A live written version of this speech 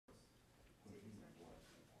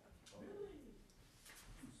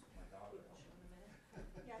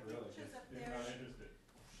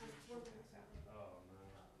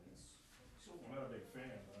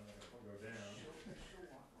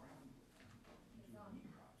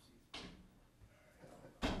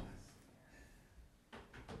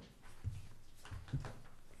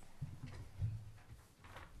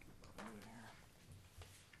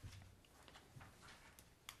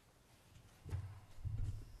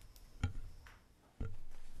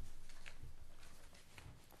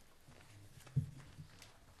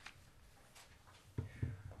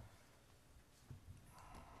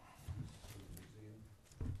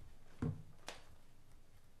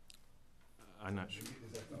I'm not sure. Is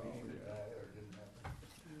that the meeting that died or didn't happen? I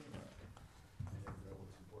didn't know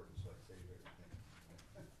what's important, so I saved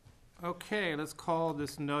everything. Okay, let's call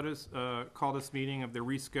this call this meeting of the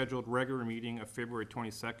rescheduled regular meeting of February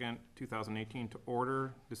 22nd, 2018 to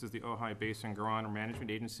order. This is the Ojai Basin Groundwater Management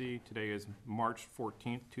Agency. Today is March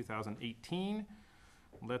 14th, 2018.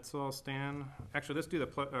 Let's all stand. Actually, let's do the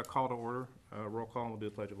call to order, roll call, and we'll do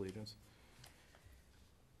the Pledge of Allegiance.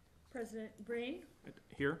 President Breen.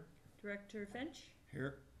 Here. Director Finch.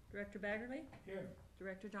 Here. Director Baggerly. Here.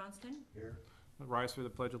 Director Johnston. Here. Rise for the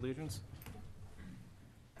Pledge of Allegiance.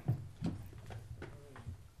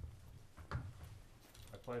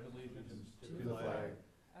 I pledge allegiance To the flag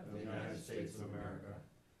of the United States of America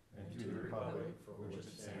and to the republic for which it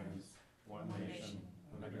stands, one nation,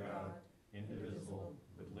 under God, indivisible,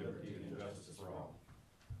 with liberty and justice for all.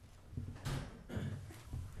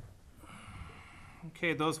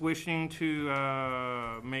 Okay, those wishing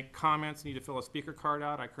to make comments need to fill a speaker card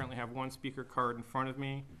out. I currently have one speaker card in front of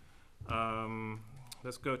me.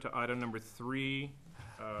 Let's go to item number 3,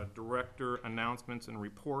 director announcements and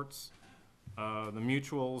reports. The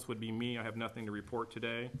mutuals would be me. I have nothing to report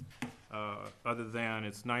today, other than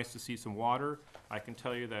it's nice to see some water. I can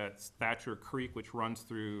tell you that Thatcher Creek, which runs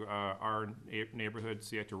through our neighborhood,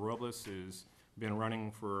 Siete Robles, has been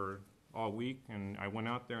running for all week, and I went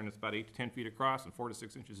out there and it's about 8 to 10 feet across and 4 to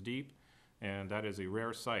 6 inches deep, and that is a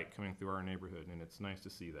rare sight coming through our neighborhood, and it's nice to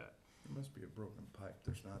see that. There must be a broken pipe.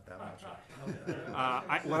 There's not that much.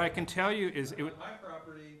 What I can tell you is On my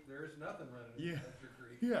property, there's nothing running in Thatcher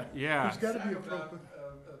Creek. Yeah. There's got to be a About, broken.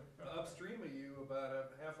 upstream of you about a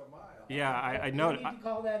half a mile. Yeah, I know. Do we need to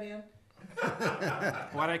call that in?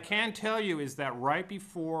 What I can tell you is that right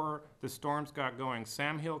before the storms got going,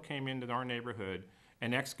 Sam Hill came into our neighborhood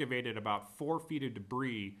and excavated about 4 feet of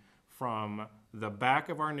debris from the back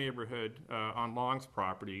of our neighborhood on Long's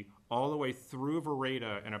property all the way through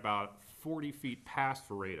Vereda and about 40 feet past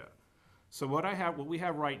Vereda. So what we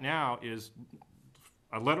have right now is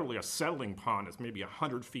literally a settling pond that's maybe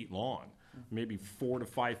 100 feet long, maybe 4 to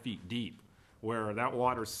 5 feet deep, where that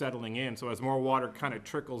water's settling in. So as more water kind of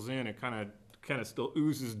trickles in, it kind of still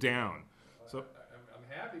oozes down. So I'm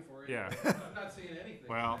happy for you. Yeah. I'm not seeing anything.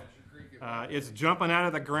 Well, in Thatcher Creek. it's jumping out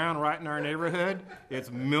of the ground right in our neighborhood. It's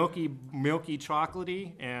milky,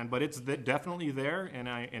 chocolatey, but it's definitely there.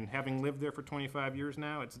 And having lived there for 25 years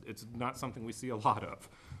now, it's not something we see a lot of.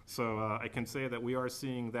 So I can say that we are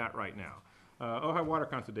seeing that right now. Ojai Water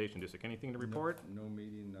Conservation District, anything to report? No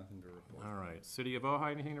meeting, nothing to report. All right. City of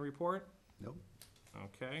Ojai, anything to report? Nope.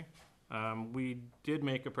 Okay. We did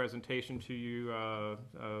make a presentation to you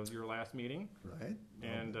your last meeting. Right.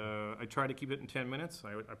 And I tried to keep it in 10 minutes.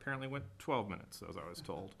 I apparently went 12 minutes, as I was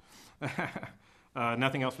told.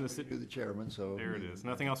 Nothing else from the city? You're the chairman, so. There it is.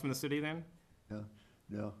 Nothing else from the city then? No.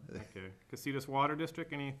 Okay. Casitas Water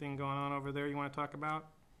District, anything going on over there you want to talk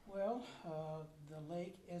about? Well, the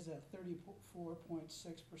lake is at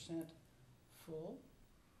 34.6% full,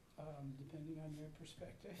 depending on your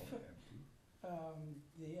perspective.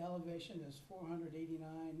 The elevation is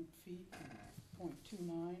 489 feet,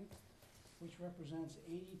 0.29, which represents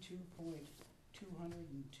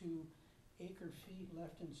 82.202 acre feet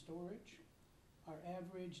left in storage. Our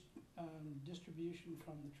average distribution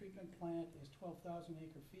from the treatment plant is 12,000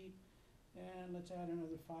 acre feet, and let's add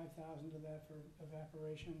another 5,000 to that for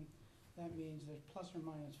evaporation. That means there's plus or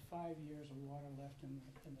minus 5 years of water left in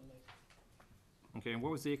the lake. Okay, and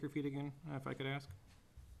what was the acre feet again, if I could ask?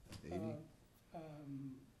 80.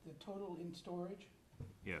 The total in storage,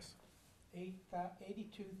 Yes.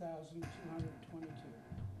 82,222. All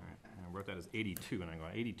right. I wrote that as 82, and I go,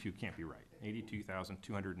 82 can't be right.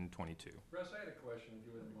 82,222. Russ, I had a question, if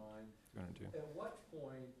you wouldn't mind. 202. At what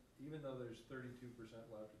point, even though there's 32%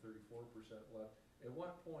 left or 34% left, at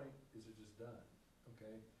what point is it just done?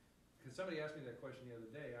 Okay? Because somebody asked me that question the other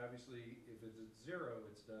day. Obviously, if it's at 0,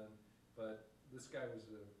 it's done. But this guy was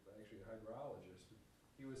actually a hydrologist.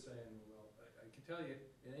 He was saying, well, I can tell you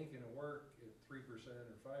it ain't going to work at 3% or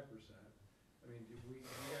 5%. I mean, do you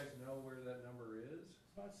guys know where that number is?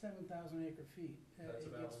 About 7,000 acre feet. That's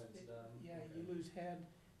about when it's done? Yeah, Okay. you lose head,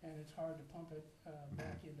 and it's hard to pump it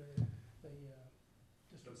back into the So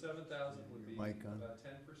distribution. 7,000 would be Mic on. about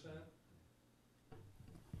 10%?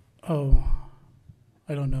 Oh,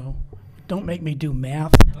 I don't know. Don't make me do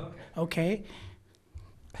math, Okay. okay?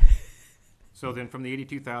 So then from the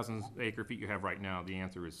 82,000 acre feet you have right now, the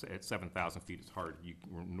answer is at 7,000 feet, it's hard. The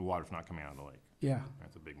water's not coming out of the lake. Yeah,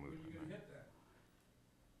 That's a big move. When are you going to hit that?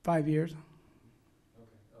 5 years,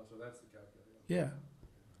 Okay. Oh, so that's the calculation. yeah.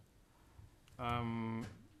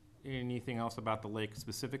 Anything else about the lake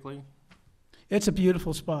specifically? It's a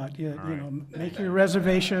beautiful spot, you All know, make your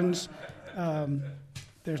reservations.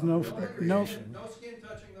 There's no, No skin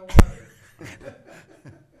touching the water. And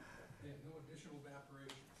no additional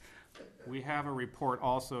evaporation. We have a report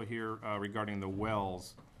also here regarding the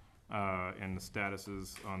wells and the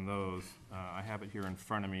statuses on those. I have it here in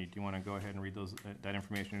front of me. Do you want to go ahead and read that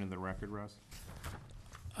information into the record, Russ?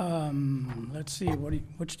 let's see,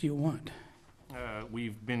 which do you want?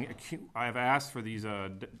 I've asked for these,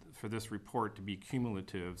 for this report to be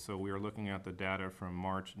cumulative, so we are looking at the data from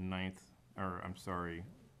March 9th, or, I'm sorry,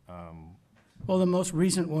 Well, the most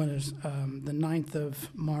recent one is the 9th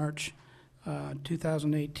of March,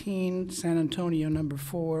 2018, San Antonio, number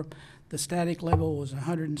 4. The static level was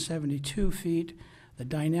 172 feet. The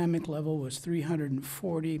dynamic level was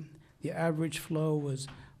 340. The average flow was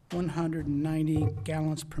 190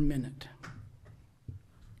 gallons per minute.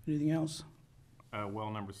 Anything else?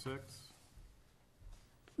 well number 6.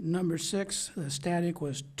 Number 6, the static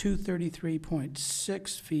was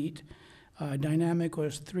 233.6 feet. Dynamic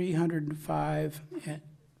was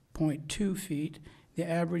 305.2 feet. The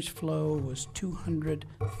average flow was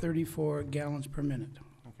 234 gallons per minute.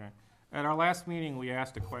 Okay. At our last meeting, we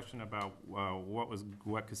asked a question about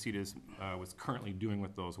what Casitas was currently doing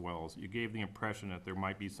with those wells. You gave the impression that there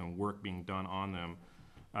might be some work being done on them.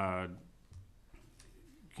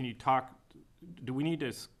 Can you talk, do we need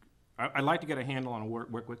to, I'd like to get a handle on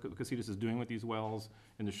what Casitas is doing with these wells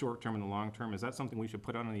in the short term and the long term. Is that something we should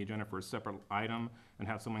put on the agenda for a separate item and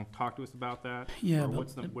have someone talk to us about that? Yeah, Or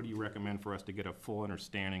but what do you recommend for us to get a full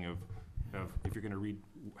understanding of if you're gonna read,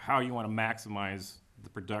 how you wanna maximize the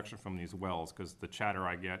production from these wells? Because the chatter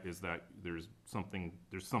I get is that there's something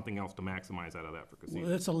else to maximize out of that for Well, Casitas.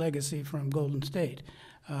 that's a legacy from Golden State.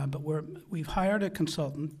 But we've hired a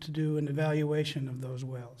consultant to do an evaluation of those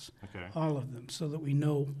wells, Okay, all of them, so that we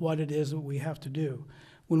know what it is that we have to do.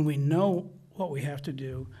 When we know what we have to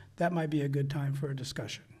do, that might be a good time for a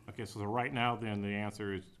discussion. okay, so right now then the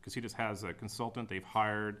answer is Casitas has a consultant they've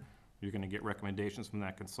hired. You're gonna get recommendations from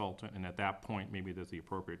that consultant, and at that point, maybe there's the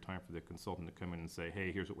appropriate time for the consultant to come in and say,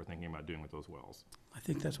 hey, here's what we're thinking about doing with those wells. I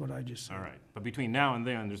think that's what I just said. All right, but between now and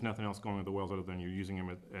then, there's nothing else going with the wells other than you're using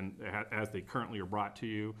them as they currently are brought to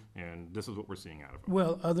you, and this is what we're seeing out of them.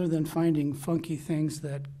 Well, other than finding funky things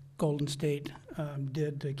that Golden State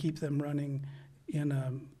did to keep them running in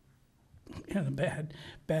a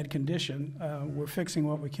bad condition, we're fixing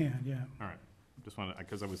what we can, yeah. All right, just wanted,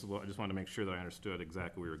 because I just wanted to make sure that I understood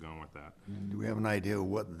exactly where we were going with that. Do we have an idea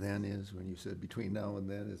what then is, when you said between now and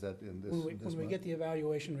then? Is that in this When we month? get the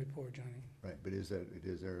evaluation report, Johnny. Right, but is there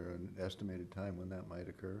an estimated time when that might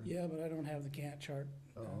occur? Yeah, but I don't have the Gantt chart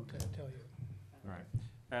Oh, okay. to tell you. All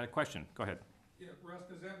right, question, go ahead. Yeah, Russ,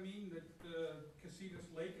 does that mean that Casitas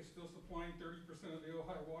Lake is still supplying 30% of the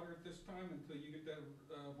Ojai water at this time until you get that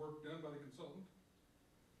work done by the consultant?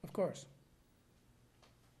 Of course.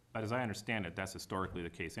 But as I understand it, that's historically the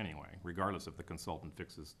case anyway, regardless if the consultant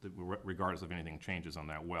fixes, regardless if anything changes on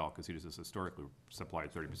that well, Casitas has historically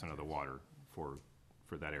supplied 30% of the water for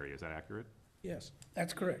that area. Is that accurate? Yes,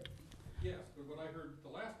 that's correct. Yes, but what I heard at the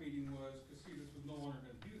last meeting was Casitas was no longer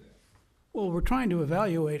gonna do that. Well, we're trying to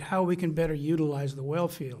evaluate how we can better utilize the well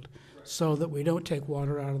field Right. so that we don't take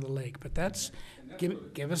water out of the lake. But that's, And that's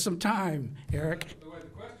what give us some time, Eric. the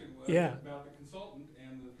question was Yeah. about the consultant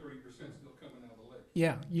and the 30% still coming out of the lake.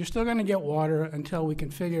 Yeah, you're still gonna get water until we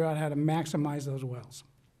can figure out how to maximize those wells.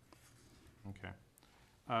 Okay.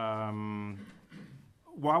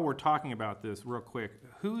 While we're talking about this, real quick,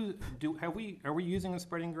 are we using the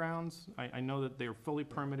spreading grounds? I know that they're fully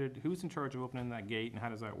permitted. Who's in charge of opening that gate, and how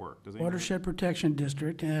does that work? Does anyone- Watershed Protection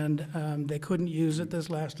District, and they couldn't use it this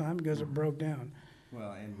last time because it broke down.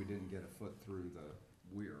 Well, and we didn't get a foot through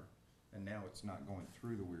the weir, and now it's not going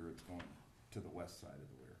through the weir, it's going to the west side of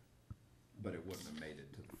the weir. But it wouldn't have made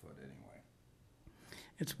it to the foot anyway.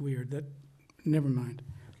 It's weird, never mind.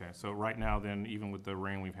 Okay, so right now then, even with the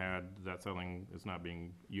rain we've had, that settling is not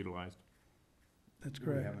being utilized? That's We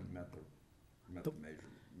correct. haven't met the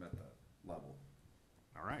level.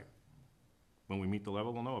 All right. When we meet the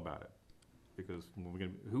level, we'll know about it. Because when we're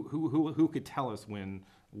gonna, who could tell us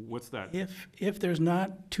what's that? If there's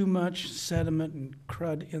not too much sediment and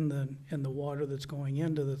crud in the water that's going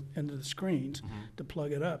into the screens to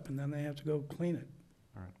plug it up, and then they have to go clean it.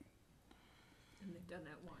 All right. And they've done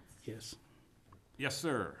that once. Yes. Yes,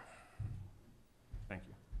 sir. Thank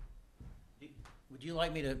you. Would you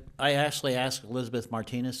like me to, I actually asked Elizabeth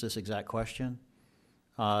Martinez this exact question,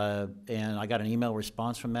 and I got an email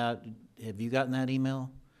response from that. Have you gotten that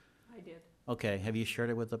email? I did. Okay, have you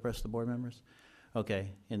shared it with the rest of the board members?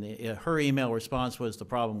 Okay, and her email response was the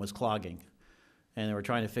problem was clogging. And they were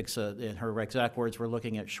trying to fix, in her exact words, we're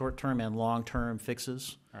looking at short-term and long-term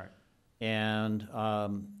fixes. All right. And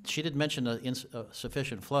she didn't mention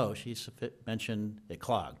sufficient flow. She mentioned it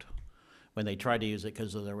clogged when they tried to use it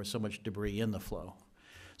because there was so much debris in the flow.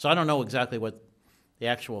 So I don't know exactly what the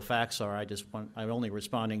actual facts are. I'm only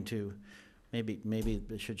responding to, maybe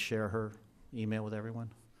they should share her email with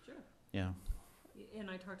everyone. Sure. Yeah. And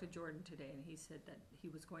I talked to Jordan today, and he said that he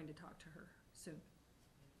was going to talk to her soon.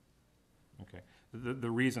 Okay.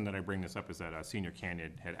 The reason that I bring this up is that a senior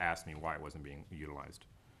candidate had asked me why it wasn't being utilized.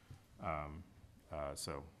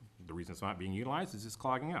 So the reason it's not being utilized is it's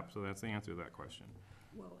clogging up. So that's the answer to that question.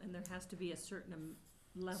 Well, and there has to be a certain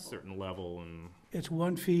level. Certain level and, It's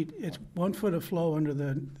 1 feet, it's 1 foot of flow under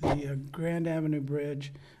the Grand Avenue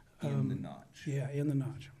Bridge. In the notch. Yeah, in the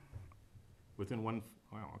notch. within one,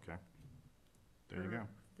 wow, okay. There you for go.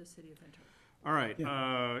 The city of Ventura. All right,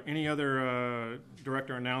 any other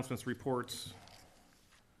director announcements, reports?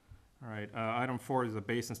 All right, item 4 is the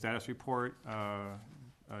basin status report.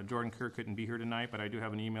 Jordan Kerr couldn't be here tonight, but I do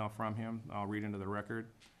have an email from him. I'll read into the record.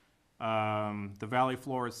 The valley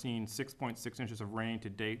floor has seen 6.6 inches of rain to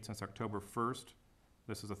date since October 1st.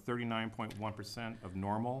 This is a 39.1% of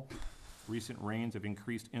normal. Recent rains have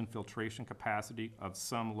increased infiltration capacity of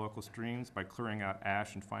some local streams by clearing out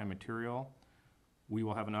ash and fine material. We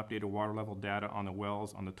will have an updated water level data on the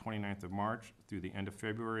wells on the 29th of March through the end of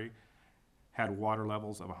February. Had water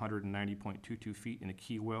levels of 190.22 feet in a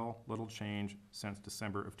key well, little change since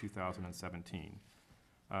December of 2017.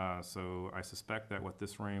 So I suspect that with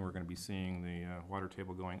this rain, we're going to be seeing the water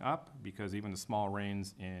table going up because even the small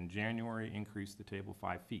rains in January increased the table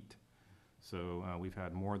 5 feet. So we've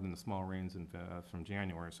had more than the small rains from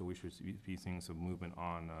January, so we should be seeing some movement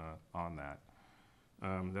on that.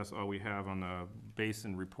 That's all we have on the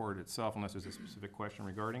basin report itself, unless there's a specific question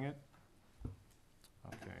regarding it.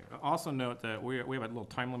 Okay. Also note that we have a little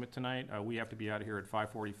time limit tonight. We have to be out of here at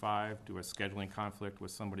 5:45 due to a scheduling conflict with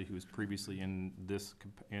somebody who's previously in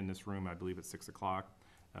this room. I believe at 6 o'clock.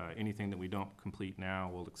 Anything that we don't complete now,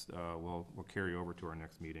 we'll carry over to our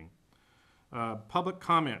next meeting. Public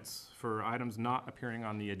comments for items not appearing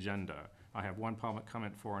on the agenda. I have one public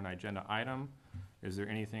comment for an agenda item. Is there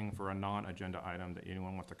anything for a non-agenda item that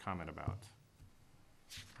anyone wants to comment about?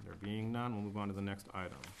 There being none, we'll move on to the next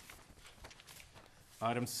item.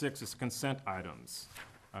 Item 6 is consent items.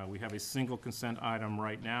 We have a single consent item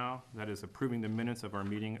right now. That is approving the minutes of our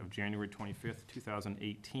meeting of January 25th,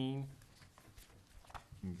 2018.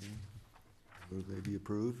 Move they be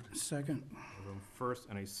approved. Second. First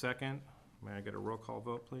and a second. May I get a roll call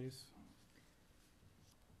vote, please?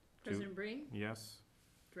 President Breen, Yes?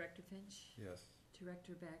 Director Finch, Yes.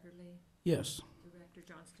 Director Baggerly, Yes. Director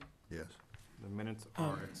Johnston. Yes. The minutes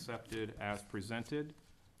are accepted as presented.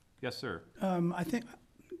 Yes, sir. I think,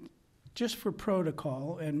 just for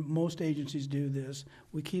protocol, and most agencies do this,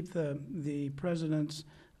 we keep the president's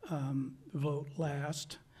vote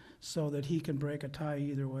last so that he can break a tie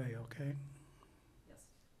either way, okay? Yes,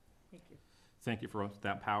 thank you. Thank you for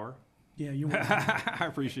that power. Yeah, you were. I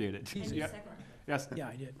appreciate it. And you Yeah. second? Yes, Yeah,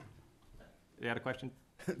 I did. you had a question?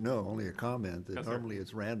 No, only a comment that Yes, sir. normally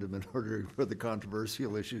it's random in order for the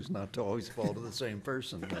controversial issues not to always fall to the same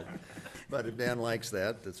person. But if Dan likes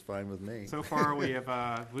that, that's fine with me. So far, we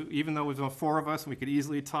have, even though there's 4 of us, we could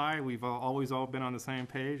easily tie, we've always all been on the same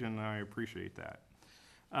page, and I appreciate that.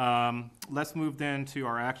 Let's move then to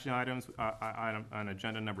our action items, item on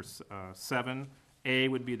agenda number 7. A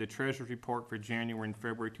would be the treasurer's report for January and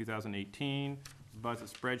February 2018, budget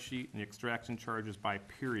spreadsheet, and the extraction charges by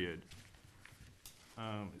period.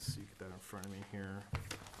 Let's see, get that in front of me here.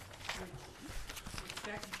 The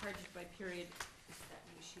extraction charges by period is that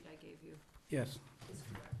new sheet I gave you. Yes. Is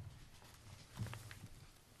correct.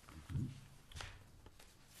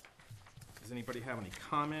 Does anybody have any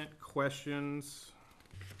comment, questions?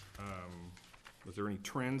 Was there any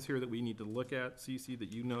trends here that we need to look at, Cece,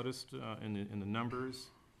 that you noticed in the numbers?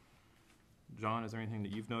 John, is there anything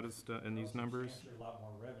that you've noticed in these numbers? Substantially a lot more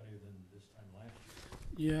revenue than this time last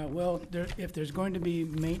year. Yeah, well, if there's going to be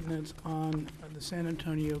maintenance on the San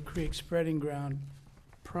Antonio Creek Spreading Ground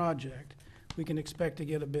project, we can expect to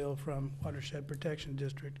get a bill from Watershed Protection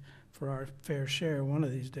District for our fair share one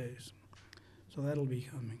of these days. So that'll be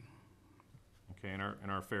coming. Okay,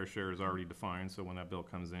 and our fair share is already defined, so when that bill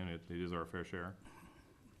comes in, it is our fair share.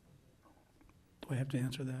 Do I have to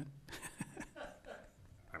answer that?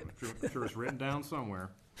 I'm sure it's written down somewhere.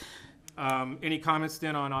 Any comments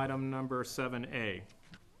then on item number 7A?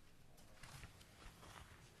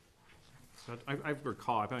 So I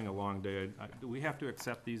recall, I've been having a long day. Do we have to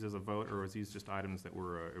accept these as a vote, or is these just items that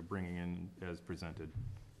we're bringing in as presented?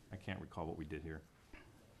 I can't recall what we did here.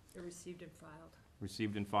 They're received and filed.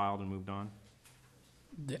 Received and filed and moved on?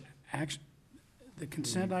 The action, the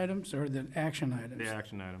consent items or the action items? The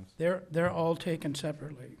action items. They're all taken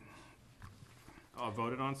separately.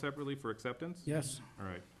 Voted on separately for acceptance? Yes. All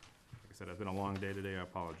right. Like I said, it's been a long day today, I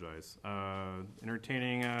apologize.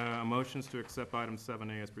 Entertaining motions to accept item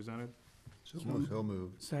 7A as presented? So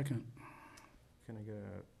moved. Second. Can I get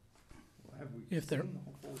a, Well, have we If there- seen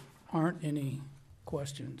the whole- Aren't any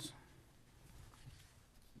questions?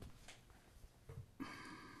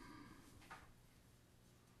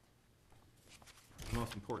 the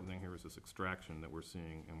most important thing here is this extraction that we're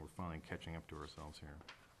seeing, and we're finally catching up to ourselves here.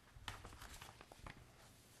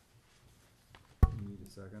 You need a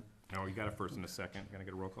second? Now, you got a first and a second. Gonna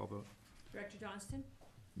get a roll call vote? Director Johnston?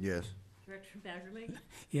 Yes. Director Baggerly?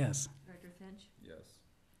 Yes. Director Finch? Yes.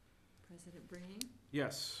 President Breen?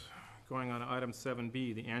 Yes. Going on to item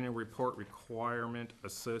 7B, the annual report requirement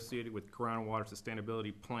associated with groundwater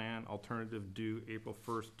sustainability plan, alternative due April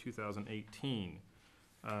 1st, 2018.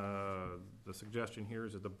 The suggestion here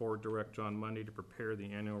is that the board direct John Mundy to prepare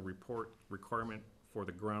the annual report requirement for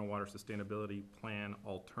the groundwater sustainability plan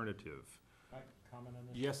alternative. Can I comment on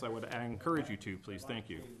this? Yes, I would encourage you to, please. Thank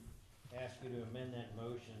you. I'd like to ask you to amend that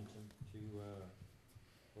motion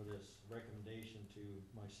for this recommendation to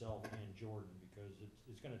myself and Jordan, because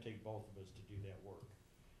it's gonna take both of us to do that work.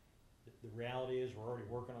 The reality is, we're already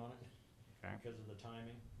working on it Okay. because of the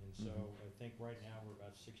timing, and so I think right now we're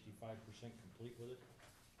about 65% complete with it.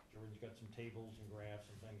 Jordan's got some tables and graphs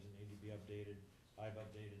and things that need to be updated. I've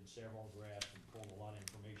updated several graphs and pulled a lot of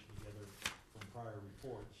information together from prior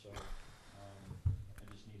reports, so, I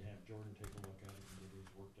just need to have Jordan take a look at it and get his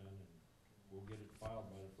work done, and we'll get it filed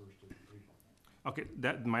by the 1st of April. Okay,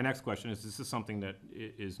 my next question is this something that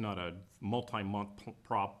is not a multi-month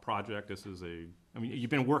project? This is I mean, you've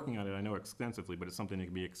been working on it, I know, extensively, but it's something that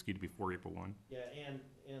can be executed before April 1? Yeah,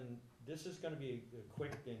 and this is gonna be a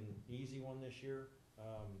quick and easy one this year.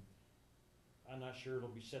 I'm not sure it'll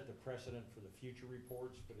be set the precedent for the future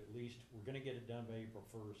reports, but at least we're gonna get it done by April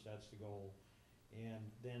 1st, that's the goal. And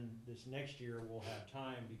then this next year, we'll have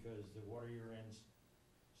time, because the water year ends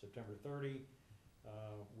September 30.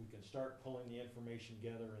 We can start pulling the information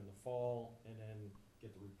together in the fall, and then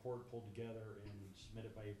get the report pulled together and submit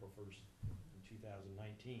it by April 1st in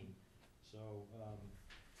 2019. So,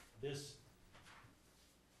 this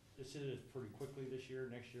is pretty quickly this year.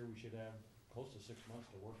 Next year, we should have close to 6 months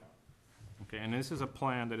to work on it. Okay, and this is a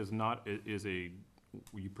plan that is not,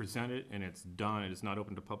 you present it and it's done, and it's not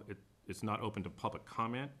open to it's not open to public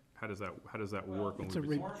comment? How does that work? when It's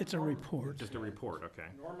we it's a report. Just a report, okay.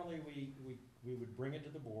 Normally, we would bring it to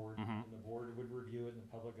the board, Mhm. and the board would review it, and the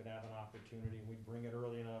public would have an opportunity, and we'd bring it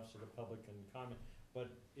early enough so the public can comment.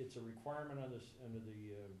 But it's a requirement under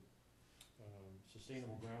the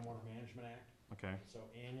Sustainable Groundwater Management Act. Okay, So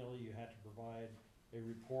annually, you have to provide a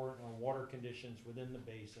report on water conditions within the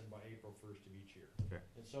basin by April 1st of each year. Okay.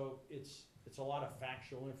 And so it's a lot of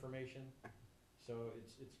factual information, so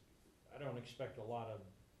I don't expect a lot of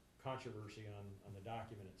controversy on the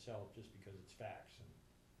document itself, just because it's facts. And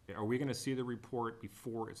okay, are we gonna see the report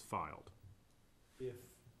before it's filed? if,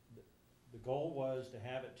 the goal was to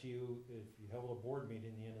have it to you, if you hold a board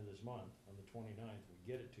meeting the end of this month, on the 29th, we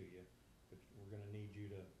get it to you, but we're gonna need you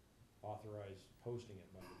to authorize posting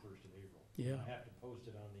it by the 1st of April. Yeah. I have to post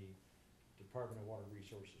it on the Department of Water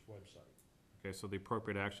Resources website. Okay, so the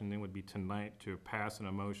appropriate action then would be tonight to pass a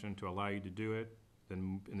motion to allow you to do it,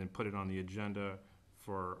 and then put it on the agenda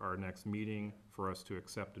for our next meeting, for us to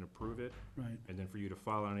accept and approve it, Right. and then for you to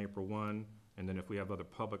file on April 1, and then if we have other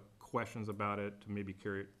public questions about it, to maybe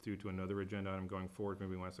carry it through to another agenda item going forward,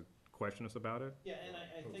 maybe wants to question us about it? Yeah, and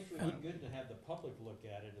I think it would be good to have the public look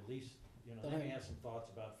at it, at least, they may have some thoughts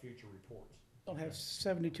about future reports. They'll have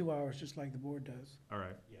 72 hours, just like the board does. All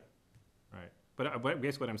right. Yeah. Right. But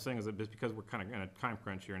basically what I'm saying is that just because we're kind of in a time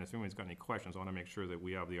crunch here, and if anyone's got any questions, I want to make sure that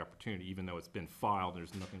we have the opportunity, even though it's been filed,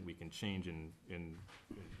 there's nothing we can change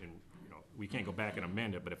we can't go back and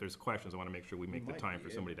amend it, but if there's questions, I want to make sure we make the time for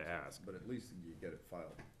somebody to ask. But at least you get it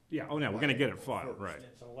filed. Yeah, oh, no, we're going to get it filed, First. right.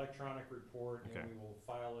 It's an electronic report, Okay. and we will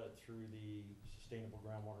file it through the Sustainable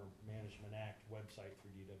Groundwater Management Act website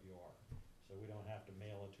through DWR. So we don't have to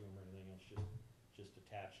mail it to them or anything, it's just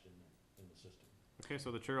attached in the system. Okay,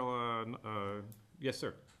 so the chair will, yes,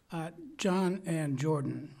 sir. John and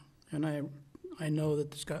Jordan, and I know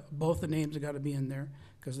that both the names have got to be in there,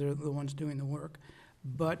 because they're the ones doing the work.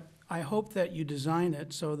 But I hope that you design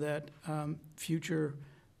it so that future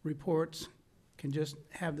reports can just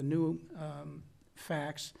have the new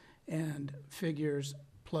facts and figures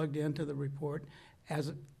plugged into the report as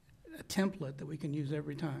a template that we can use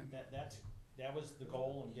every time. that was the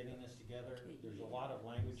goal in getting this together. There's a lot of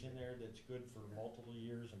language in there that's good for multiple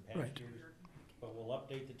years and past Right. years. But we'll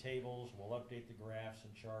update the tables, we'll update the graphs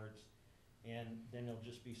and charts, and then there'll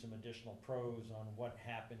just be some additional pros on what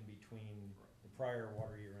happened between the prior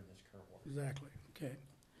water year and this current water. Exactly, okay.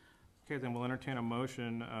 Okay, then we'll entertain a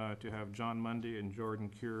motion to have John Mundy and Jordan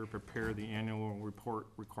Cure prepare the annual report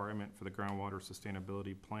requirement for the groundwater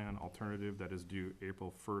sustainability plan alternative that is due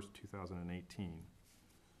April 1st, 2018.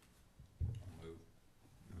 Move.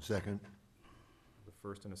 Second. The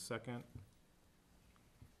first and a second.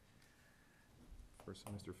 First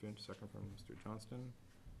from Mr. Finch, second from Mr. Johnston.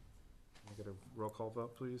 Can I get a roll call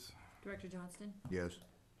vote, please? Director Johnston? Yes.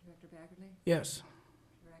 Director Baggerly? Yes,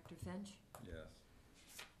 Director Finch? Yes.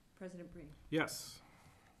 President Breen? Yes.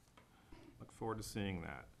 Look forward to seeing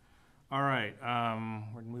that. All right,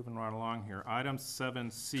 we're moving right along here. Item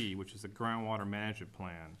 7C, which is the groundwater management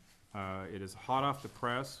plan. It is hot off the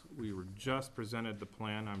press. We were just presented the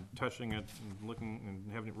plan. I'm touching it and looking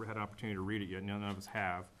and haven't had an opportunity to read it yet. None of us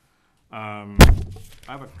have. I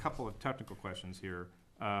have a couple of technical questions here.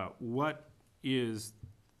 What is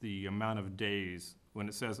the amount of days when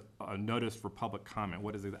it says a notice for public comment?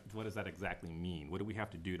 What does that exactly mean? What do we have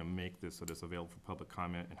to do to make this so that it's available for public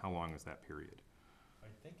comment, and how long is that period? I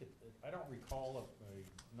think I don't recall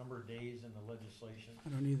a number of days in the legislation, I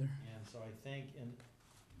don't either. and so I think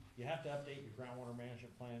you have to update your groundwater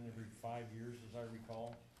management plan every 5 years, as I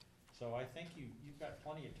recall. So I think you've got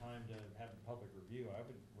plenty of time to have a public review. I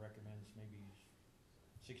would recommend maybe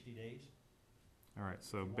 60 days. All right,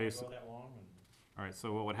 so If you basically. wanna go that long, and All right,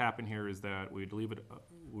 so what would happen here is that we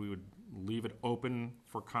would leave it open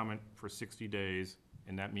for comment for 60 days,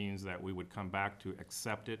 and that means that we would come back to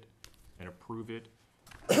accept it and approve it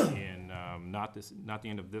in, not the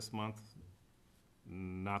end of this month,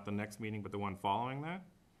 not the next meeting, but the one following that?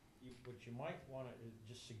 what you might wanna,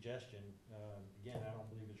 just suggestion, again, I don't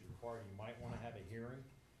believe it's required, you might wanna have a hearing.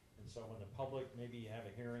 And so when the public, maybe you have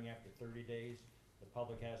a hearing after 30 days, the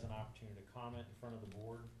public has an opportunity to comment in front of the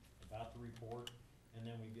board about the report, and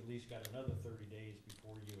then we've at least got another 30 days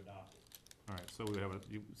before you adopt it. All right, so we would have a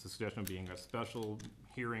suggestion being a special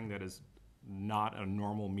hearing that is not a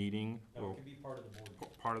normal meeting, No, or it can be part of the board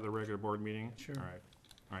meeting. part of the regular board meeting? Sure.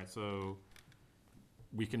 All right, so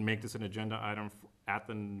we can make this an agenda item at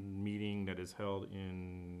the meeting that is held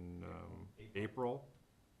in April,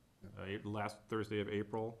 last Thursday of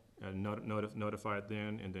April, and notify it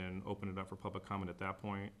then, and then open it up for public comment at that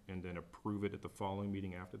point, and then approve it at the following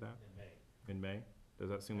meeting after that, In May. in May? Does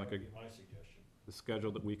that seem like That would be my suggestion. the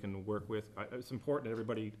schedule that we can work with? It's important that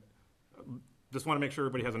everybody, just want to make sure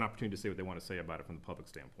everybody has an opportunity to say what they want to say about it from the public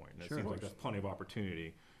standpoint. And it Sure. seems like there's plenty of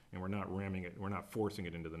opportunity, and we're not ramming it, we're not forcing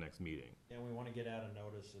it into the next meeting. And we wanna get out a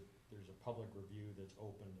notice that there's a public review that's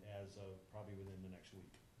open as of probably within the next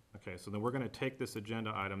week. Okay, so then we're gonna take this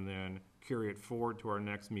agenda item then, carry it forward to our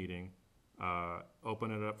next meeting,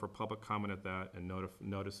 open it up for public comment at that, and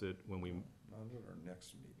notice it when we, Not at our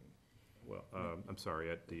next meeting, well, I'm sorry,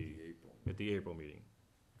 at the April. April meeting.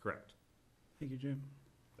 Correct, Thank you, Jim.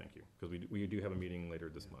 thank you, because we do have a meeting later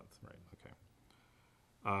this month, right, okay.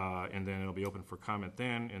 And then it'll be open for comment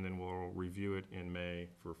then, and then we'll review it in May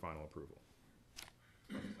for final approval.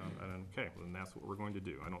 Okay, well, then that's what we're going to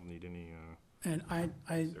do. I don't need any, And I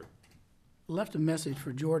Sir. left a message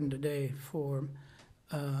for Jordan today for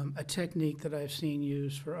a technique that I've seen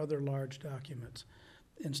used for other large documents.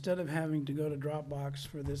 Instead of having to go to Dropbox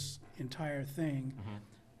for this entire thing,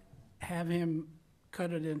 have him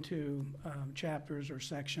cut it into chapters or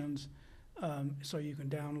sections, so you can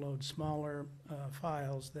download smaller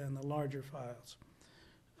files than the larger files.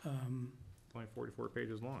 It's only 44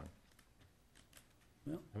 pages long.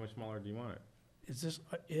 Well- How much smaller do you want it? Is this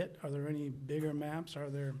it? Are there any bigger maps?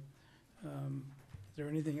 Is there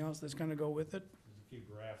anything else that's gonna go with it? There's a few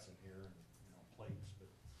graphs in here and, plates, but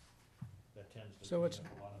that tends to So take it's-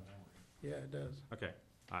 up a lot of memory. Yeah, it does. Okay,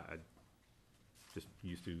 I just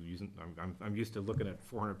used to using, I'm used to looking at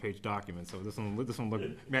 400-page documents, so this one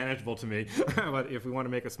looked manageable to me. But if we want to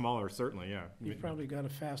make it smaller, certainly, yeah. You've probably got a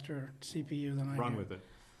faster CPU than I do. Run with it.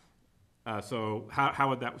 So how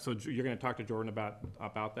would that, so you're gonna talk to Jordan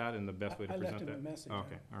about that and the best way to I present left that? him a message.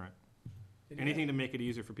 Okay, all right. Did he Anything have- to make it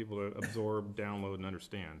easier for people to absorb, download, and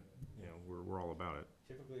understand, we're all about it.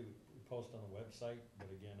 Typically, we post on the website, but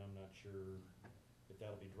again, I'm not sure if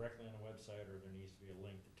that'll be directly on the website or there needs to be a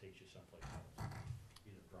link that takes you someplace else,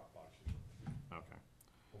 either Dropbox or something. Okay.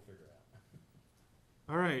 We'll figure it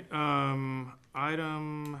out. All right,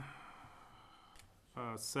 item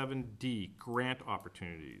 7D, grant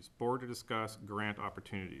opportunities. Board to discuss grant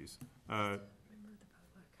opportunities. Oh,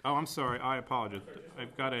 I'm sorry, I apologize.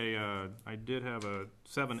 I've got I did have a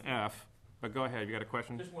 7F, But go ahead, you got a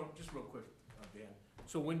question? Just real quick, Dan.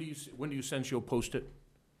 So when do you sense you'll post it?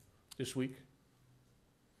 This week?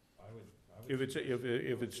 I would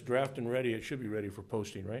If it's draft and ready, it should be ready for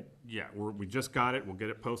posting, right? Yeah, we just got it. We'll get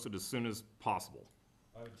it posted as soon as possible.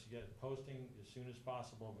 I would suggest posting as soon as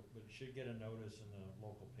possible, but it should get a notice in the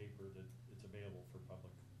local paper that it's available for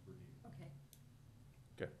public review.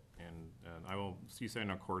 Okay. And I will see you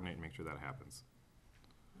and I'll coordinate and make sure that happens.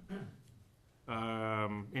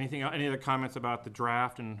 Any other comments about the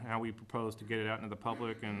draft and how we propose to get it out into the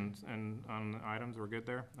public and on the items? We're good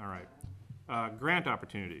there? All right. Grant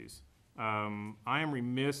opportunities. I am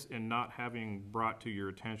remiss in not having brought to your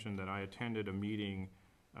attention that I attended a meeting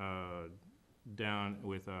down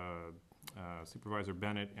with Supervisor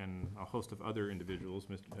Bennett and a host of other individuals.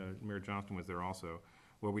 Mayor Johnston was there also,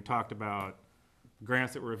 where we talked about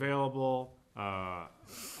grants that were available, a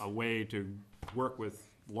way to work with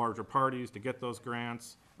larger parties to get those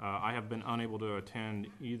grants. I have been unable to attend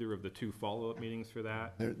either of the two follow-up meetings for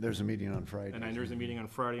that. There's a meeting on Friday. And there's a meeting on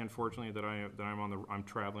Friday, unfortunately, that I'm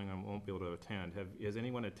traveling, I won't be able to attend. Has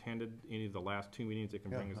anyone attended any of the last two meetings that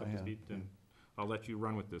can bring Yeah, us I up to have, speed? yeah. Then I'll let you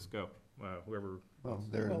run with this, go, whoever. Well, wants-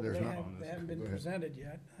 there's Well, not. they haven't been Go ahead. presented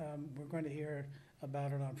yet. We're going to hear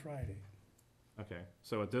about it on Friday. Okay,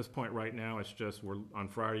 so at this point right now, it's just, on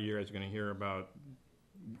Friday, you guys are gonna hear about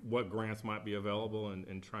what grants might be available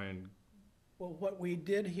and try and, Well, what we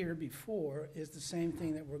did hear before is the same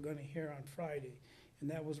thing that we're going to hear on Friday, and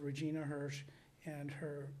that was Regina Hirsch and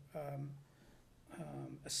her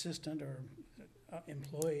assistant or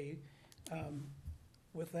employee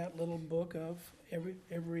with that little book of every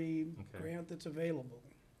Okay. grant that's available.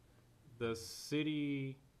 the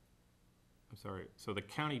city, I'm sorry, so the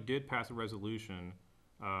county did pass a resolution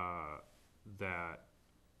that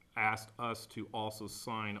asked us to also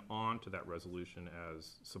sign on to that resolution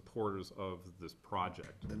as supporters of this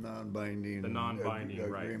project. The non-binding. The non-binding,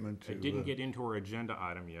 right. Agreement to. It didn't get into our agenda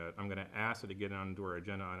item yet. I'm gonna ask it to get onto our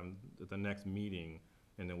agenda item at the next meeting,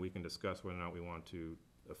 and then we can discuss whether or not we want to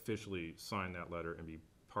officially sign that letter and be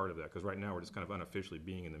part of that. Because right now, we're just kind of unofficially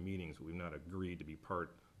being in the meetings. We've not agreed to be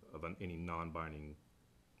part of any non-binding.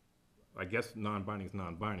 I guess non-binding is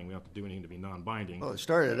non-binding. We don't have to do anything to be non-binding. Well, it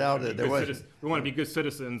started out that there was. We want to be good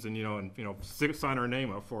citizens and, sign our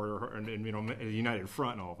name up for it, and, a united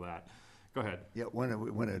front and all of that. Go ahead. Yeah, when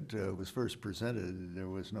it was first presented, there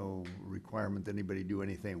was no requirement that anybody do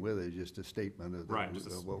anything with it, just a statement of Right, just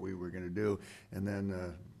a of what we were gonna do. And then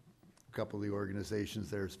a couple of the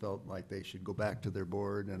organizations there felt like they should go back to their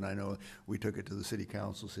board, and I know we took it to the city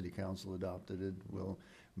council adopted it. We'll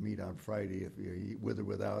meet on Friday, if with or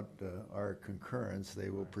without our concurrence, they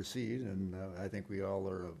will proceed, and I think we all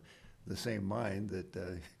are of the same mind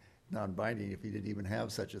that non-binding, if you didn't even have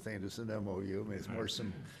such a thing as an MOU, I mean, it's more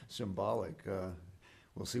symbolic.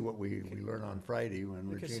 We'll see what we learn on Friday when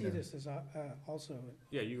The Regina. Casitas is also.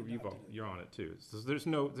 Yeah, you're on it too. So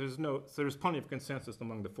there's plenty of consensus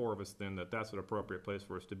among the four of us then that that's an appropriate place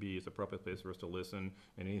for us to be. It's an appropriate place for us to listen,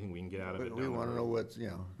 and anything we can get out of it. We down the want to know road. what's,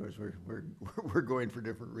 of course, we're going for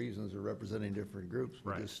different reasons or representing different groups.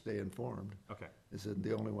 We Right. just stay informed. Okay, This isn't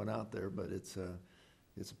the only one out there, but it's a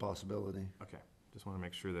possibility. okay. Just want to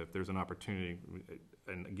make sure that if there's an opportunity,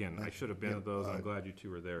 and again, I should have been at those. I'm glad you two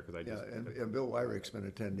were there because I Yeah, just. and Bill Wyrick's been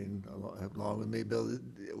attending along with me. Bill,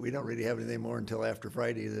 we don't really have anything more until after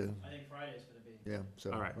Friday. I think Friday's gonna be. Yeah,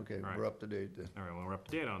 so, All right, okay, all right. we're up to date. All right, well, we're up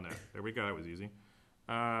to date on that. There we go, that was easy.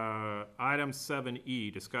 Item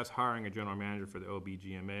 7E, discuss hiring a general manager for the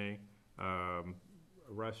OBGMA.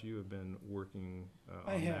 Russ, you have been working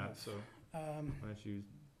I on that, have. so why don't you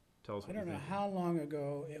tell us I what you don't know think? how long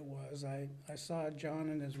ago it was. I saw John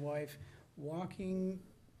and his wife walking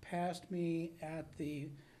past me at the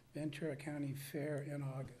Ventura County Fair in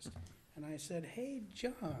August. And I said, "Hey,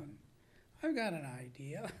 John, I've got an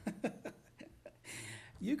idea.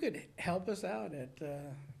 You could help us out at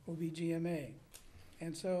OBGMA."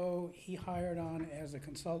 And so he hired on as a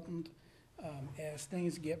consultant. As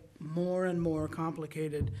things get more and more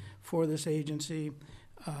complicated for this agency,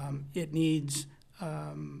 it needs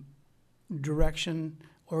direction,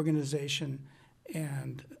 organization,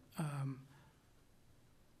 and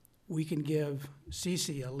we can give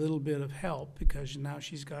Cece a little bit of help because now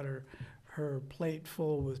she's got her plate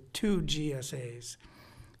full with 2 GSAs.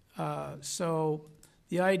 So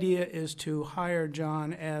the idea is to hire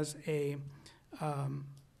John as a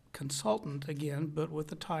consultant again, but with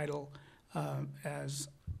the title as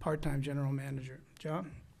part-time general manager.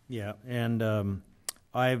 John? Yeah, and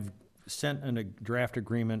I've sent a draft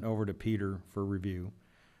agreement over to Peter for review.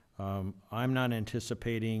 I'm not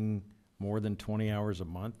anticipating more than 20 hours a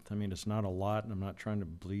month. I mean, it's not a lot, and I'm not trying to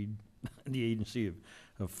bleed the agency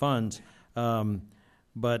of funds.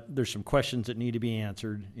 But there's some questions that need to be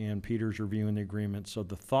answered, and Peter's reviewing the agreement. So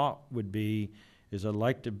the thought would be, is I'd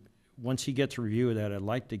like to, once he gets a review of that, I'd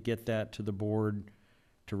like to get that to the board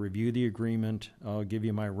to review the agreement. I'll give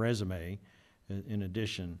you my resume in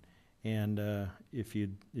addition. And if you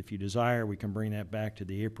desire, we can bring that back to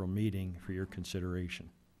the April meeting for your consideration.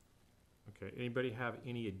 Okay, anybody have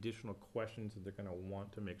any additional questions that they're gonna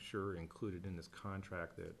want to make sure are included in this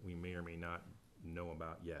contract that we may or may not know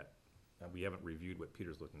about yet? We haven't reviewed what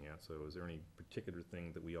Peter's looking at, so is there any particular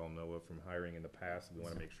thing that we all know of from hiring in the past that we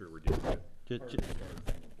wanna make sure we're doing it? Hard to start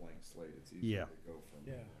from a blank slate, it's easier Yeah. to go from.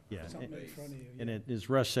 Yeah, Something in front of you. And it, as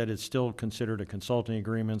Russ said, it's still considered a consulting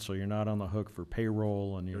agreement, so you're not on the hook for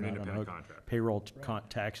payroll, and You're you're an not on the independent hook. contractor. Payroll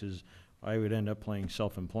taxes, I would end up paying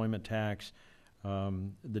self-employment tax.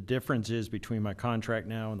 The difference is between my contract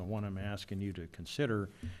now and the one I'm asking you to consider,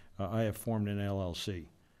 I have formed an LLC.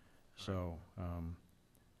 So,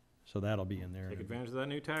 so that'll be in there. Take advantage of that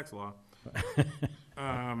new tax law.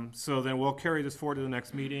 So then we'll carry this forward to the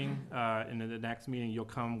next meeting, and in the next meeting, you'll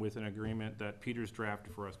come with an agreement that Peter's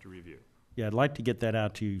drafted for us to review. Yeah, I'd like to get that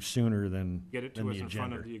out to you sooner than Get it than to us the in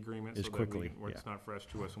front of agenda. the agreement as so that quickly, where it's not fresh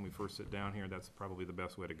to us when we first sit down here. That's probably the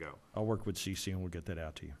best way to go. I'll work with CC and we'll get that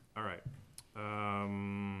out to you. All right.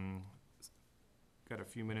 Got a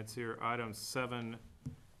few minutes here. Item 7F,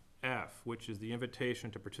 which is the invitation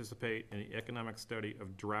to participate in the economic study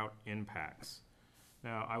of drought impacts.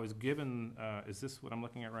 Now, I was given, is this what I'm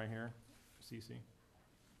looking at right here, CC?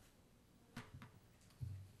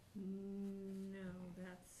 No,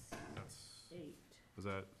 that's That's, 8.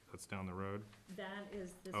 that's down the road? That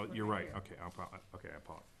is this Oh, one you're right. here. Okay, I apologize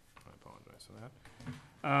for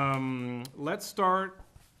that. Let's start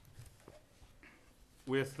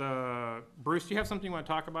with, Bruce, do you have something you want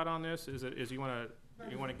to talk about on this? You want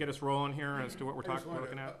to get us rolling here as to what we're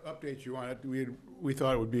looking at? Update you on it. We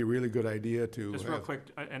thought it would be a really good idea to Just real have. quick,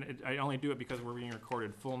 I only do it because we're being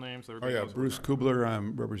recorded. Full name, so Oh, everybody yeah, knows. what Bruce we're Kubler,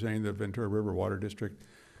 I'm representing the Ventura River Water District.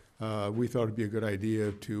 We thought it'd be a good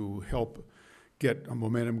idea to help get a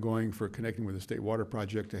momentum going for connecting with the State Water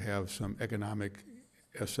Project, to have some economic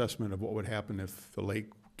assessment of what would happen if the lake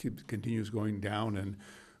continues going down and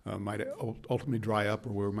might ultimately dry up,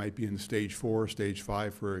 or where it might be in stage 4, stage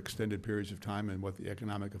 5 for extended periods of time, and what the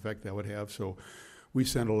economic effect that would have. So we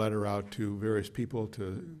sent a letter out to various people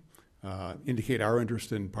to indicate our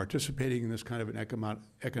interest in participating in this kind of an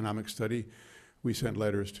economic study. We sent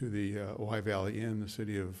letters to the Ojai Valley Inn, the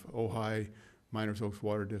City of Ojai, Miners Oaks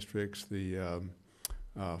Water Districts, the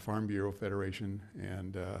Farm Bureau Federation,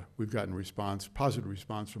 and we've gotten positive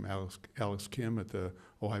response from Alex Kim at the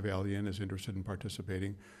Ojai Valley Inn, is interested in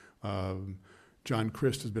participating. John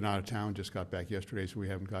Christ has been out of town, just got back yesterday, so we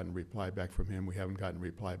haven't gotten a reply back from him. We haven't gotten a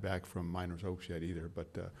reply back from Miners Oaks yet either,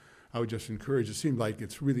 but I would just encourage, it seemed like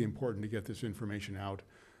it's really important to get this information out,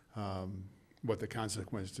 what the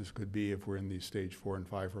consequences could be if we're in these stage 4 and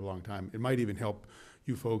 5 for a long time. It might even help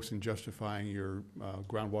you folks in justifying your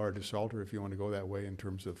groundwater desalter, if you want to go that way, in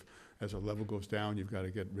terms of, as the level goes down, you've got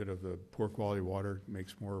to get rid of the poor quality water,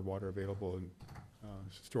 makes more water available in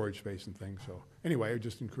storage space and things. So anyway, I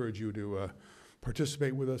just encourage you to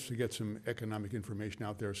participate with us to get some economic information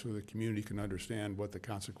out there so the community can understand what the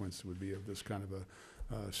consequences would be of this kind of a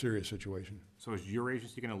serious situation. So is your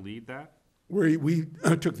agency going to lead that? We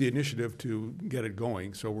took the initiative to get it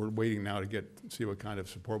going, so we're waiting now to see what kind of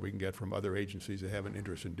support we can get from other agencies that have an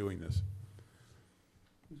interest in doing this.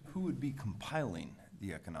 Who would be compiling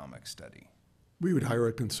the economic study? We would hire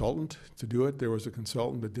a consultant to do it. There was a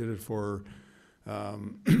consultant that did it for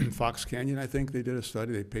Fox Canyon, I think. They did a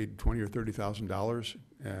study. They paid $20,000 or $30,000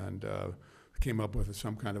 and came up with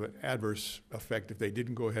some kind of an adverse effect. If they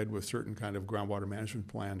didn't go ahead with certain kind of groundwater management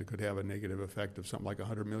plan, it could have a negative effect of something like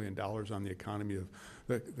 $100 million on the economy of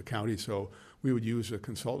the county. So we would use a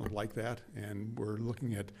consultant like that, and we're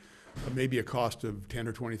looking at maybe a cost of $10,000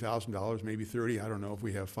 or $20,000, maybe 30. I don't know. If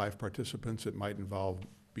we have 5 participants, it might involve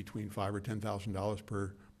between $5,000 or $10,000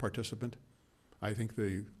 per participant. I think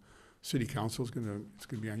the city council it's going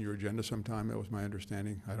to be on your agenda sometime. That was my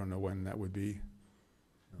understanding. I don't know when that would be.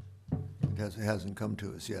 It hasn't come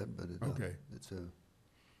to us yet, but Okay. it's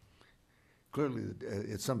clearly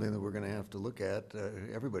it's something that we're going to have to look at.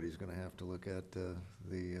 Everybody's going to have to look at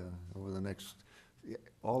over the next.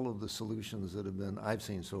 All of the solutions that I've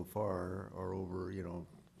seen so far are over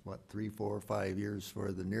 3, 4, 5 years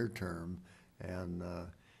for the near term, and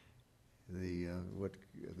what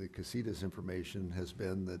the Casitas information has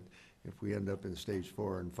been that if we end up in stage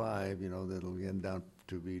 4 and 5, that'll end up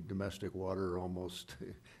to be domestic water almost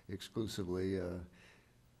exclusively.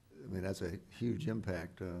 I mean, that's a huge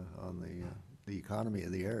impact on the economy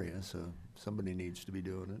of the area, so somebody needs to be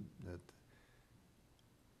doing it.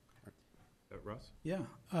 Russ? Yeah,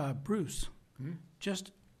 Bruce,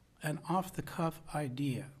 just an off-the-cuff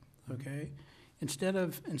idea, okay? Instead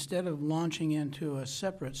of launching into a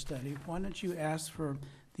separate study, why don't you ask for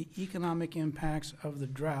the economic impacts of the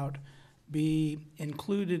drought be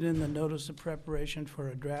included in the notice of preparation for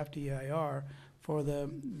a draft EIR for the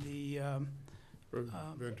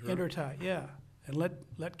Ventura? intertie, yeah. And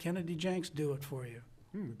let Kennedy Jenks do it for you.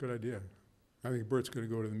 Good idea. I think Bert's gonna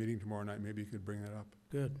go to the meeting tomorrow night, maybe you could bring that up.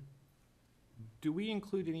 Good. Do we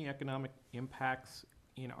include any economic impacts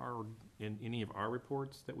in any of our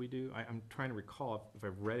reports that we do? I'm trying to recall if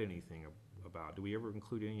I've read anything about, do we ever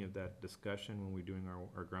include any of that discussion when we're doing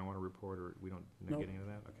our groundwater report, or we don't No. get into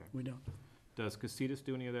that? Okay. We don't. Does Casitas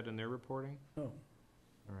do any of that in their reporting? No.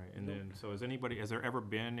 All right, and then, so has there ever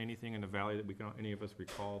been anything in the valley that any of us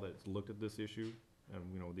recall that's looked at this issue?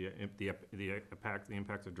 You know, the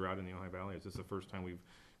impacts of drought in the Ojai Valley, is this the first time we've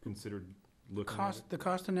considered looking at it? The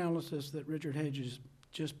cost analysis that Richard Hages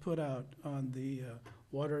just put out on the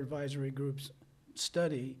Water Advisory Group's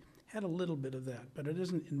study had a little bit of that, but it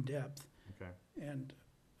isn't in depth. Okay. And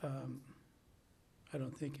I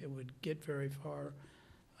don't think it would get very far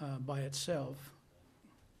by itself.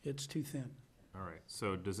 It's too thin. All right,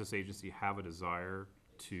 so does this agency have a desire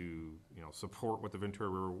to, support what the Ventura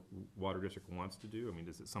River Water District wants to do? I mean,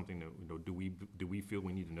 is it something that, do we feel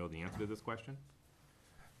we need to know the answer to this question?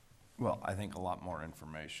 Well, I think a lot more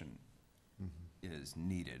information is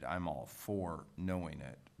needed. I'm all for knowing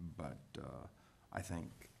it, but I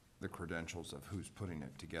think the credentials of who's putting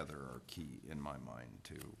it together are key in my mind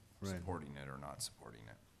to Right. supporting it or not supporting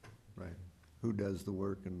it. Right. Who does the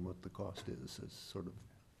work and what the cost is sort of.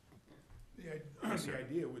 The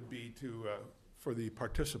idea would be to, for the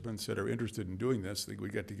participants that are interested in doing this, that we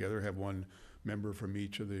get together, have one member from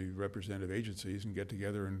each of the representative agencies and get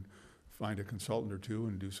together and find a consultant or two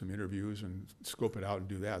and do some interviews and scope it out and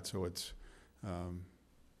do that. So it's,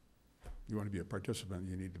 you want to be a participant,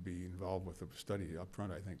 you need to be involved with the study up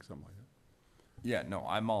front, I think, something like that. Yeah, no,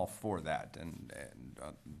 I'm all for that, and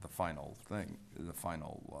the final,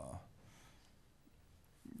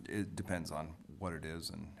 it depends on what it is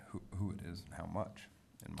and who it is and how much,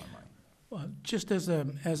 in my mind. Well, just as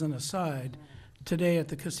an aside, today at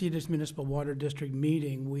the Casitas Municipal Water District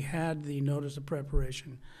meeting, we had the notice of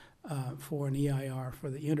preparation for an EIR for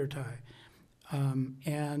the intertie.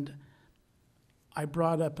 And I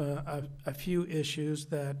brought up a few issues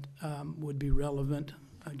that would be relevant,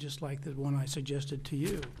 just like the one I suggested to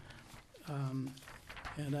you.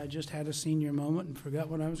 And I just had a senior moment and forgot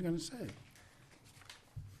what I was going to say.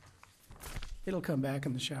 It'll come back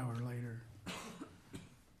in the shower later.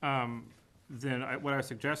 Then what I was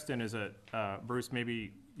suggesting is that, Bruce,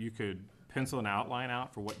 maybe you could pencil an outline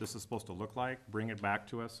out for what this is supposed to look like, bring it back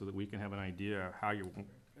to us so that we can have an idea how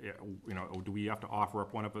do we have to offer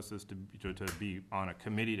up one of us is to be on a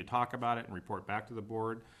committee to talk about it and report back to the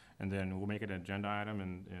board, and then we'll make it an agenda item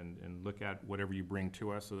and look at whatever you bring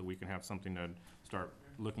to us so that we can have something to start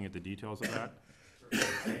looking at the details of that.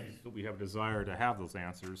 But we have a desire to have those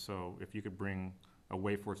answers, so if you could bring a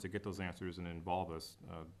way for us to get those answers and involve us,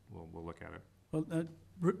 we'll look at it. Well,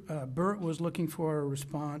 Bert was looking for a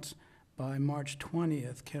response by March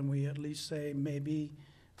 20th. Can we at least say maybe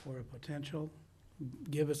or a potential?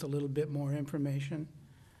 Give us a little bit more information?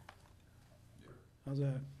 How's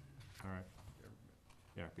that? All right.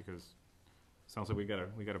 Yeah, because it sounds like we got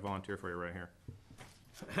a volunteer for you right here.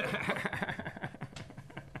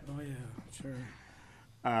 Oh, yeah, sure.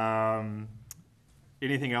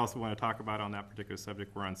 Anything else we want to talk about on that particular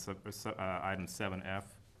subject? We're on item 7F.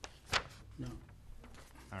 No.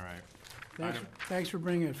 All right. Thanks for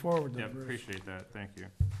bringing it forward, though, Yeah, Bruce. appreciate that. Thank you.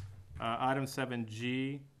 Item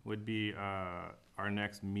 7G would be our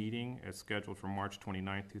next meeting. It's scheduled for March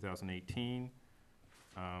 29th, 2018.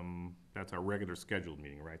 That's our regular scheduled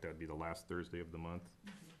meeting, right? That would be the last Thursday of the month.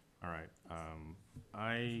 All right.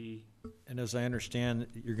 And as I understand,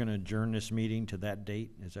 you're gonna adjourn this meeting to that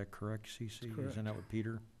date, is that correct, CC? Correct. Isn't that what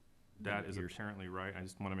Peter? That is apparently right. I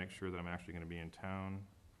just want to make sure that I'm actually going to be in town.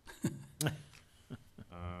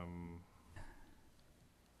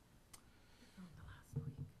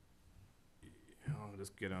 I'll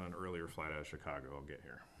just get on an earlier flight out of Chicago. I'll get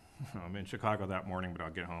here. I'm in Chicago that morning, but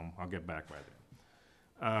I'll get home. I'll get back by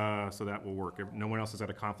then. So that will work. No one else has had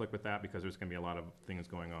a conflict with that because there's going to be a lot of things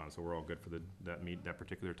going on. So we're all good for that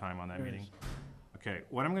particular time on that Yes. meeting. Okay,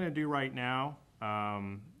 what I'm going to do right now,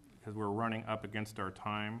 because we're running up against our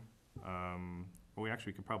time, we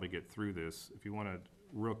actually could probably get through this. If you want to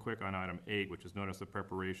real quick on item 8, which is notice of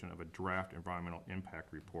preparation of a draft environmental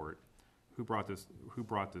impact report. Who brought this to the, who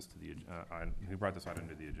brought this item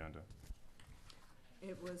to the agenda?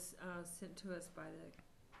 It was, sent to us by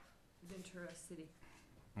the Ventura City,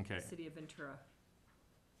 Okay, City of Ventura.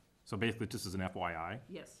 so basically this is an FYI,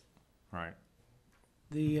 Yes. right?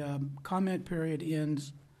 The comment period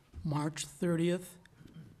ends March 30th.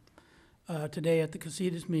 Today at the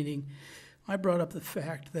Casitas meeting, I brought up the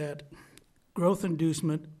fact that growth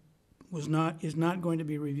inducement is not going to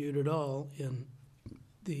be reviewed at all in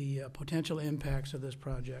the potential impacts of this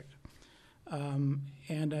project.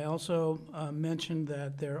 And I also mentioned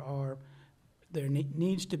that there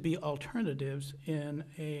needs to be alternatives in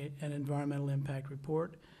an environmental impact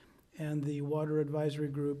report, and the Water Advisory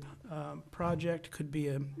Group project could be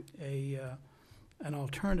an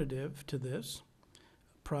alternative to this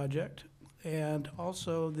project. And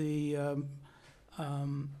also the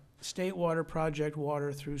State Water Project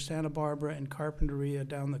water through Santa Barbara and Carpinteria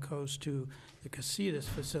down the coast to the Casitas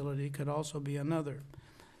facility could also be another.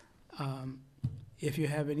 If you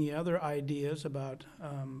have any other ideas about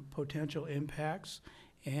potential impacts,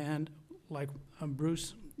 and like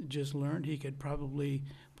Bruce just learned, he could probably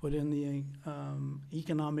put in the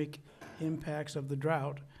economic impacts of the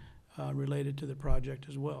drought related to the project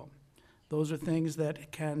as well. Those are things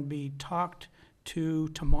that can be talked to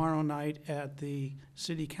tomorrow night at the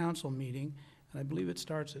city council meeting, and I believe it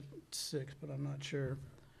starts at 6, but I'm not sure.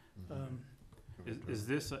 Is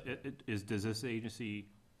this, does this agency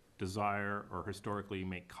desire or historically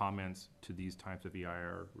make comments to these types of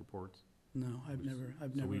EIR reports? No, I've never.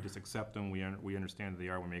 So we just accept them, we understand that they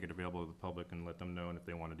are, we make it available to the public and let them know, and if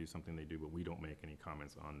they want to do something, they do, but we don't make any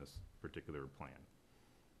comments on this particular plan.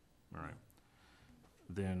 All right.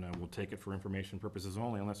 Then we'll take it for information purposes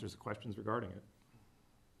only unless there's questions regarding it.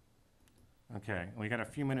 Okay, we got a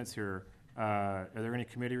few minutes here. Are there any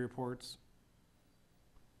committee reports?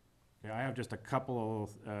 Yeah, I have just a couple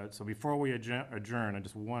of, so before we adjourn,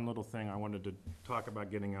 just one little thing I wanted to talk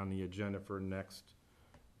about getting on the agenda for next,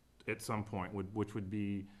 at some point, which would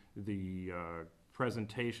be the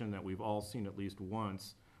presentation that we've all seen at least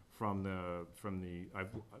once from the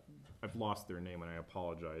I've lost their name and I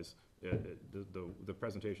apologize. The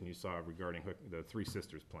presentation you saw regarding the Three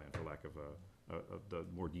Sisters plan, for lack of the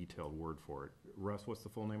more detailed word for it. Russ, what's the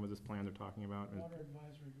full name of this plan they're talking about? Water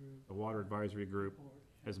Advisory Group. The Water Advisory Group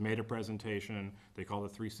has made a presentation. They call it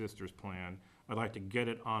the Three Sisters plan. I'd like to get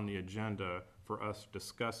it on the agenda for us to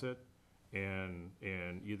discuss it and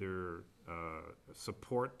either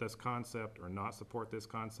support this concept or not support this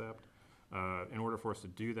concept. In order for us to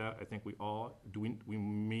do that, I think we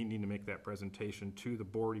may need to make that presentation to the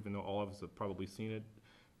board, even though all of us have probably seen it.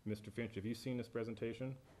 Mr. Finch, have you seen this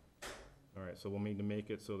presentation? All right, so we'll need to make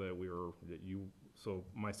it so that so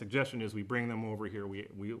my suggestion is we bring them over here, we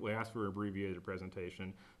ask for an abbreviated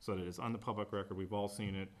presentation so that it's on the public record, we've all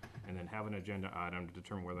seen it, and then have an agenda item to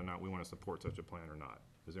determine whether or not we want to support such a plan or not.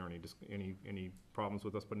 Is there any problems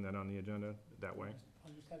with us putting that on the agenda that way?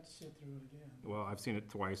 I'll just have to sit through it again. Well, I've seen it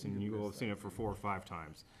twice, and you will have seen it for 4 or 5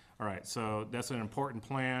 times. All right, so that's an important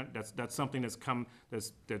plan. That's something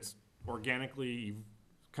that's organically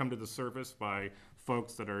come to the surface by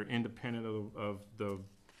folks that are independent of the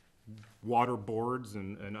water boards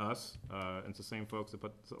and us. It's the same folks that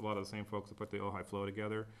a lot of the same folks that put the Ojai Flow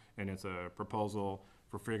together, and it's a proposal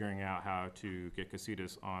for figuring out how to get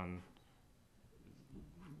Casitas on.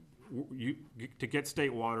 To get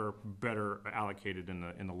state water better allocated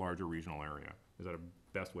in the larger regional area. Is that a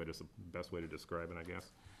best way to describe it, I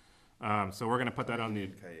guess? So we're going to put that on the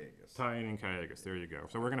tie-in in Cayugas. There you go.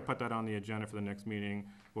 So we're going to put that on the agenda for the next meeting.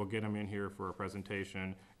 We'll get them in here for a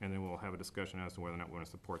presentation, and then we'll have a discussion as to whether or not we want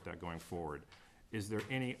to support that going forward. Is there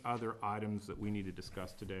any other items that we need to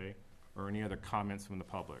discuss today, or any other comments from the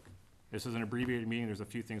public? This is an abbreviated meeting. There's a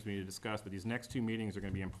few things we need to discuss, but these next 2 meetings are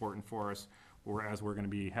going to be important for us. Whereas we're going to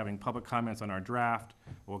be having public comments on our draft,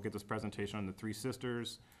 we'll get this presentation on the Three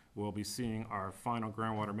Sisters, we'll be seeing our final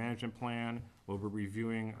groundwater management plan, we'll be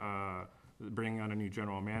reviewing, bringing on a new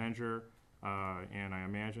general manager, and I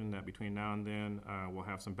imagine that between now and then, we'll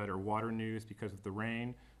have some better water news because of the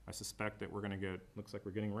rain. I suspect that we're going to looks like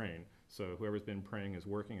we're getting rain, so whoever's been praying is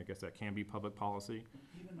working. I guess that can be public policy.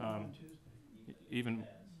 Even more on Tuesday.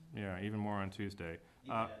 Even more on Tuesday.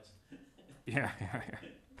 Yeah.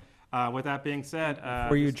 With that being said,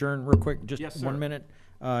 Before you adjourn, real quick, just Yes, 1 sir. minute.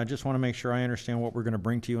 Just want to make sure I understand what we're going to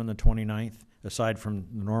bring to you on the 29th, aside from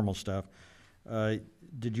the normal stuff.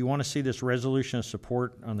 Did you want to see this resolution of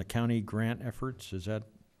support on the county grant efforts? Is that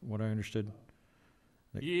what I understood?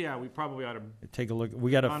 yeah, we probably ought to Take a look.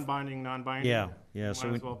 We got to, non-binding. yeah. Might So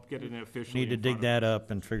as we well get it officially. need to in dig front that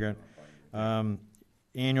up and figure out.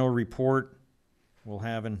 annual report we'll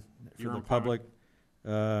have for Your the empowerment. public,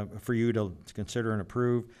 for you to consider and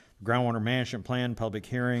approve. Groundwater management plan, public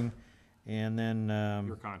hearing, and then,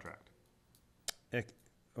 Your contract.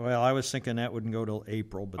 well, I was thinking that wouldn't go till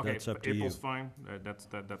April, but Okay, that's up but to you. April's fine, that's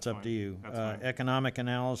It's up to fine. you. That's fine. Economic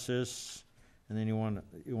analysis, and then you want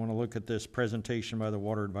to look at this presentation by the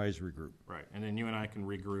Water Advisory Group. Right, and then you and I can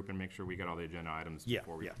regroup and make sure we get all the agenda items Yeah,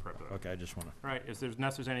 before we yeah. prep that. Okay, I just want to. All right,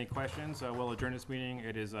 unless there's any questions, we'll adjourn this meeting.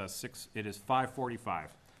 It is 5:45.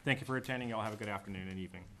 Thank you for attending. Y'all have a good afternoon and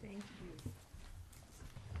evening. Thank you.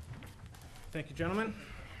 Thank you, gentlemen.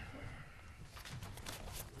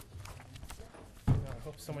 I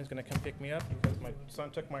hope someone's gonna come pick me up because my son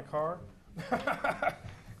took my car.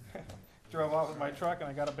 Drove off with my truck and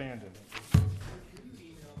I got abandoned.